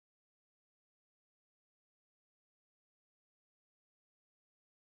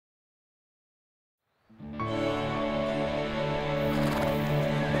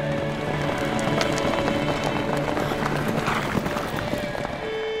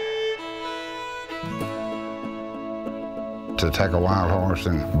to take a wild horse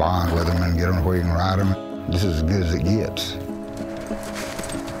and bond with him and get him where you can ride him. This is as good as it gets.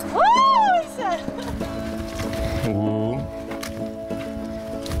 Ooh.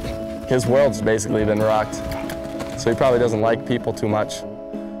 His world's basically been rocked, so he probably doesn't like people too much.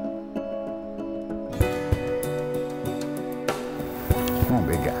 Come on,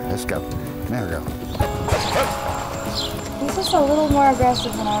 big guy, let's go. There we go. He's just a little more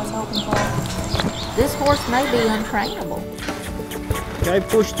aggressive than I was hoping for. This horse may be untrainable. If I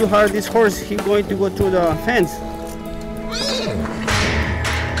push too hard this horse, he's going to go through the fence.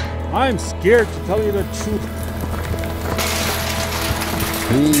 I'm scared, to tell you the truth.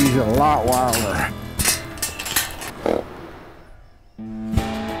 He's a lot wilder.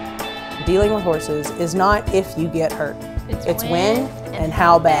 Dealing with horses is not if you get hurt. It's when and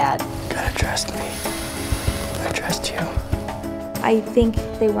how bad. You gotta trust me. I trust you. I think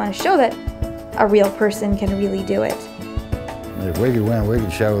they want to show that a real person can really do it. If we could win, we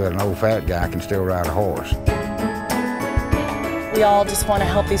could show that an old fat guy can still ride a horse. We all just want to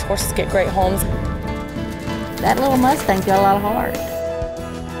help these horses get great homes. That little Mustang's got a lot of heart.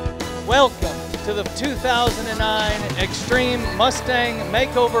 Welcome to the 2009 Extreme Mustang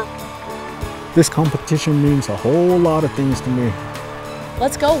Makeover. This competition means a whole lot of things to me.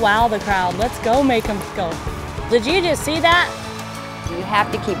 Let's go wow the crowd. Let's go make them go. Did you just see that? You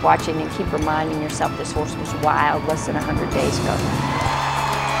have to keep watching and keep reminding yourself this horse was wild less than 100 days ago.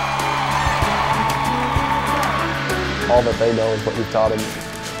 All that they know is what you've taught him.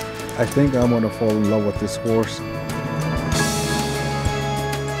 I think I'm gonna fall in love with this horse.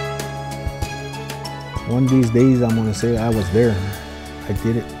 One of these days I'm gonna say I was there. I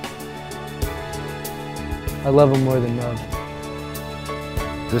did it. I love him more than love.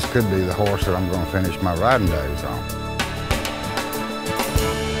 This could be the horse that I'm going to finish my riding days on.